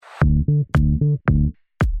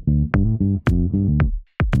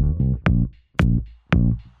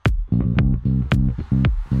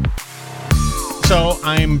So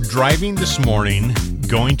I'm driving this morning,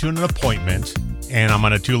 going to an appointment, and I'm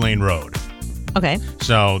on a 2-lane road. Okay.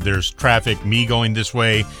 So there's traffic, me going this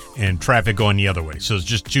way, and traffic going the other way. So it's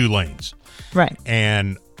just 2 lanes. Right.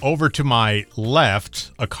 And over to my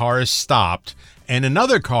left, a car is stopped, and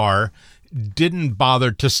another car didn't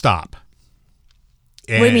bother to stop.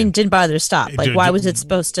 What do you mean didn't bother to stop? Like, why was it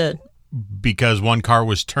supposed to? Because one car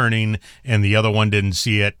was turning, and the other one didn't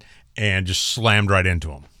see it, and just slammed right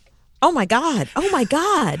into him. Oh, my God. Oh, my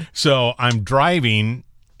God. So I'm driving,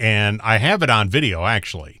 and I have it on video,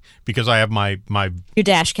 actually, because I have my Your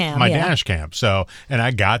dash cam. dash cam. So, and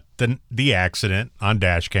I got the accident on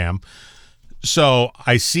dash cam. So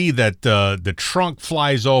I see that the trunk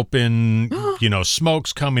flies open,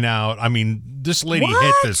 smoke's coming out. I mean, this lady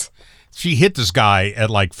she hit this guy at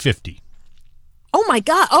like 50. Oh, my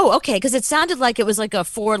God. Oh, okay, because it sounded like it was like a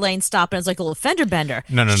 4-lane stop, and it was like a little fender bender.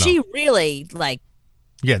 No. She really, like...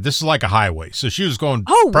 Yeah, this is like a highway. So she was going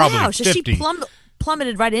probably wow. 50. So she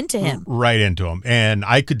plummeted right into him. Right into him. And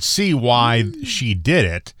I could see why she did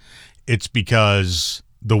it. It's because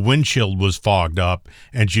the windshield was fogged up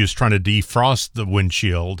and she was trying to defrost the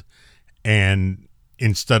windshield. And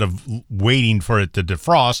instead of waiting for it to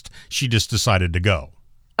defrost, she just decided to go.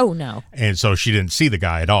 Oh, no. And so she didn't see the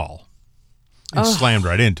guy at all. And slammed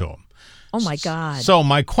right into him. Oh, my God. So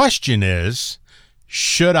my question is,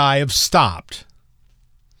 should I have stopped?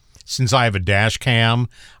 Since I have a dash cam,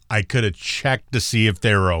 I could have checked to see if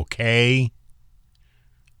they were okay,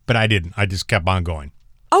 but I didn't. I just kept on going.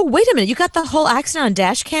 Oh, wait a minute. You got the whole accident on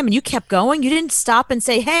dash cam and you kept going? You didn't stop and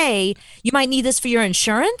say, hey, you might need this for your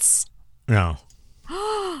insurance? No.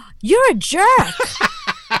 You're a jerk.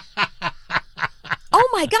 Oh,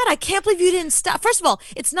 my God. I can't believe you didn't stop. First of all,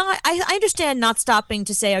 it's not, I understand not stopping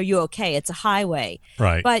to say, are you okay? It's a highway.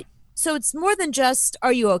 Right. But so it's more than just,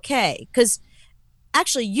 are you okay? Because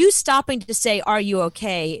actually, you stopping to say, are you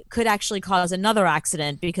okay, could actually cause another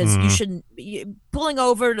accident because you shouldn't. Pulling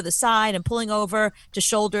over to the side and pulling over to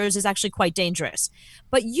shoulders is actually quite dangerous.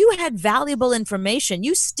 But you had valuable information.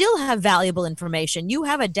 You still have valuable information. You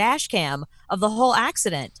have a dash cam of the whole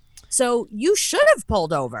accident. So you should have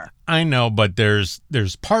pulled over. I know, but there's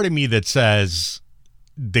part of me that says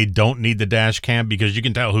they don't need the dash cam because you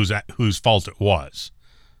can tell whose fault it was.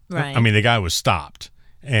 Right. I mean, the guy was stopped.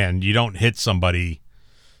 And you don't hit somebody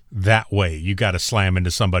that way. You got to slam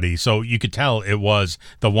into somebody. So you could tell it was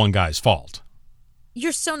the one guy's fault.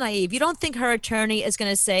 You're so naive. You don't think her attorney is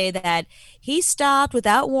going to say that he stopped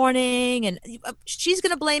without warning and she's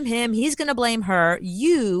going to blame him. He's going to blame her.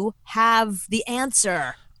 You have the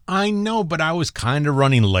answer. I know, but I was kind of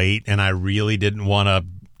running late and I really didn't want to,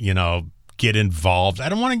 get involved. I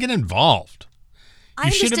don't want to get involved.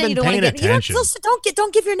 I should have understand been paying attention.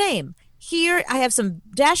 Don't give your name. Here, I have some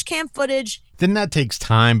dash cam footage. Then that takes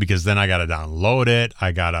time because then I got to download it.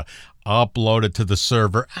 I got to upload it to the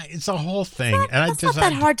server. It's a whole thing. It's not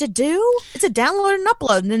that hard to do. It's a download and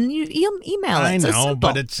upload, and then you email it. I know, so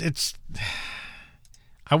but it's.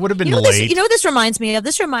 I would have been late. What this reminds me of?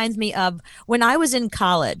 This reminds me of when I was in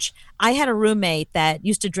college. I had a roommate that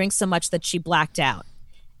used to drink so much that she blacked out.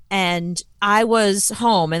 And I was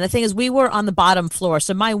home. And the thing is, we were on the bottom floor.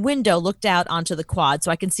 So my window looked out onto the quad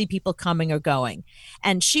so I can see people coming or going.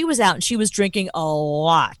 And she was out and she was drinking a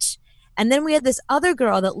lot. And then we had this other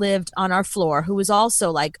girl that lived on our floor who was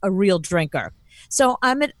also like a real drinker. So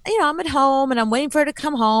I'm at home and I'm waiting for her to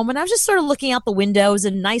come home. And I was just sort of looking out the window. It was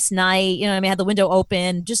a nice night. I had the window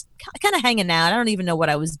open, just kind of hanging out. I don't even know what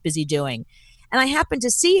I was busy doing. And I happened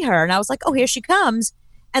to see her and I was like, oh, here she comes.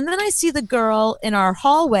 And then I see the girl in our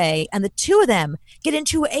hallway and the two of them get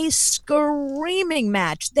into a screaming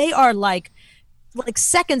match. They are like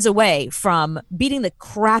seconds away from beating the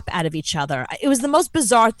crap out of each other. It was the most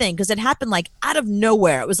bizarre thing because it happened like out of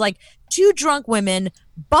nowhere. It was like 2 drunk women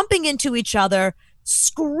bumping into each other,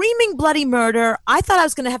 screaming bloody murder. I thought I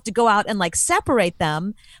was going to have to go out and like separate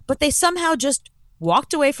them, but they somehow just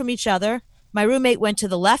walked away from each other. My roommate went to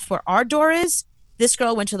the left where our door is. This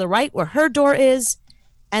girl went to the right where her door is.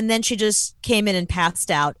 And then she just came in and passed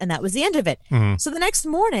out, and that was the end of it. Mm-hmm. So the next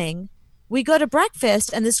morning, we go to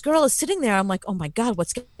breakfast, and this girl is sitting there. I'm like, oh, my God,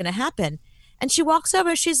 what's going to happen? And she walks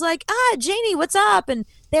over. She's like, Janie, what's up? And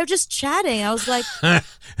they're just chatting. I was like,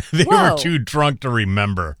 they were too drunk to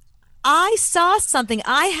remember. I saw something.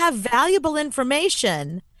 I have valuable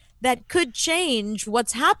information that could change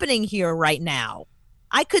what's happening here right now.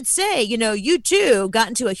 I could say, you two got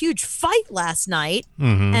into a huge fight last night,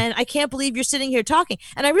 and I can't believe you're sitting here talking.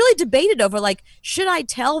 And I really debated over, should I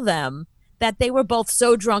tell them that they were both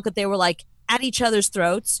so drunk that they were like at each other's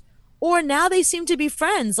throats, or now they seem to be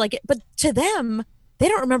friends. Like, but to them, they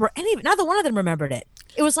don't remember any of it. Neither one of them remembered it.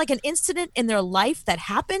 It was like an incident in their life that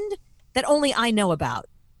happened that only I know about.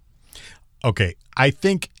 Okay, I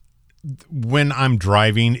think when I'm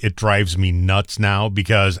driving, it drives me nuts now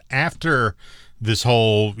because after this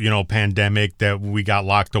whole, pandemic that we got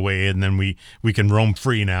locked away and then we can roam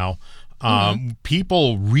free now,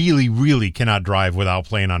 people really, really cannot drive without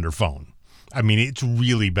playing on their phone. I mean, it's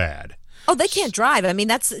really bad. Oh, they can't drive. I mean,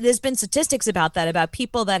 there's been statistics about that, about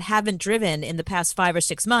people that haven't driven in the past 5 or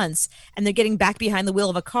 6 months, and they're getting back behind the wheel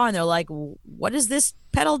of a car, and they're like, what does this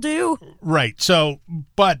pedal do? Right. So,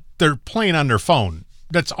 but they're playing on their phone.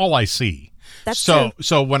 That's all I see. That's true.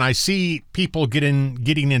 So when I see people getting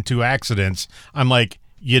into accidents, I'm like,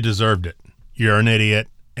 you deserved it. You're an idiot,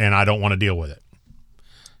 and I don't want to deal with it.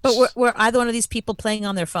 But were either one of these people playing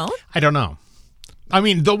on their phone? I don't know. I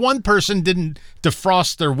mean, the one person didn't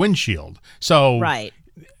defrost their windshield. So right.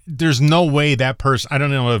 There's no way that person, I don't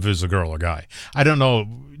know if it was a girl or guy. I don't know.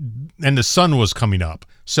 And the sun was coming up.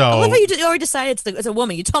 So I love how you already decided it's a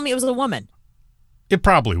woman. You told me it was a woman. It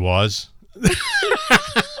probably was.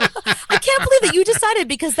 I can't believe that you decided,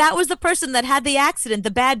 because that was the person that had the accident,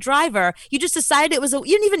 the bad driver. You just decided it was you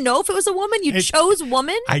didn't even know if it was a woman. You chose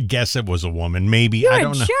woman. I guess it was a woman. Maybe. You're I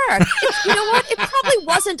don't know. Sure. You know what? It probably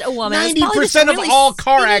wasn't a woman. 90% of all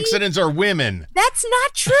car accidents are women. That's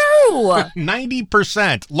not true.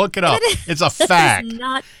 90%. Look it up. It's a fact. It's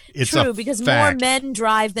not it's true, because more men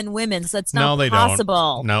drive than women, so that's not no, they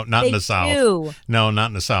possible. Don't. No, not in the South. Do. No, not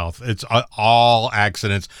in the South. It's all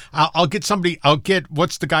accidents. I'll get somebody.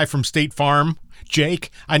 What's the guy from State Farm?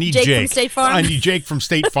 Jake. I need Jake. From State Farm? I need Jake from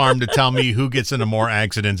State Farm to tell me who gets into more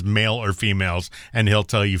accidents, male or females, and he'll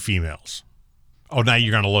tell you females. Oh, now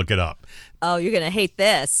you're going to look it up. Oh, you're going to hate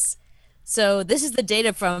this. So this is the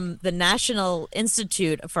data from the National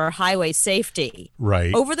Institute for Highway Safety.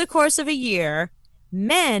 Right. Over the course of a year,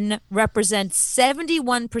 men represent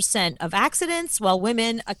 71% of accidents, while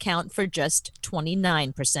women account for just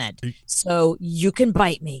 29%. So you can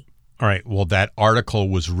bite me. All right. Well, that article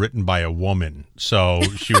was written by a woman, so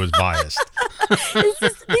she was biased. This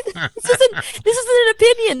isn't an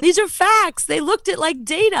opinion. These are facts. They looked at like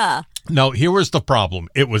data. No, here was the problem.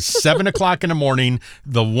 It was 7 o'clock in the morning.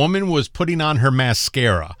 The woman was putting on her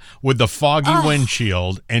mascara with the foggy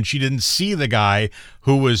windshield, and she didn't see the guy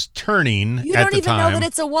who was turning at the time. You don't even know that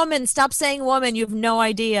it's a woman. Stop saying woman. You have no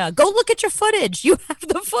idea. Go look at your footage. You have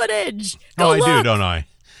the footage. Go look. I do, don't I?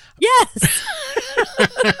 Yes.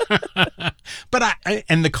 But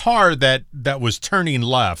and the car that was turning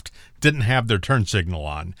left didn't have their turn signal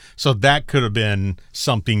on. So that could have been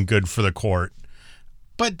something good for the court.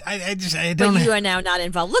 But I don't. But you are now not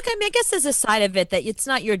involved. Look, I mean, I guess there's a side of it that it's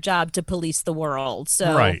not your job to police the world.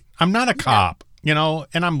 So right. I'm not a cop, and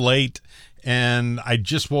I'm late, and I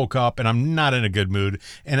just woke up, and I'm not in a good mood,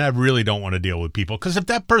 and I really don't want to deal with people. Because if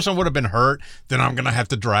that person would have been hurt, then I'm going to have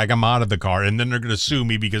to drag them out of the car, and then they're going to sue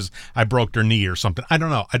me because I broke their knee or something. I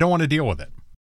don't know. I don't want to deal with it.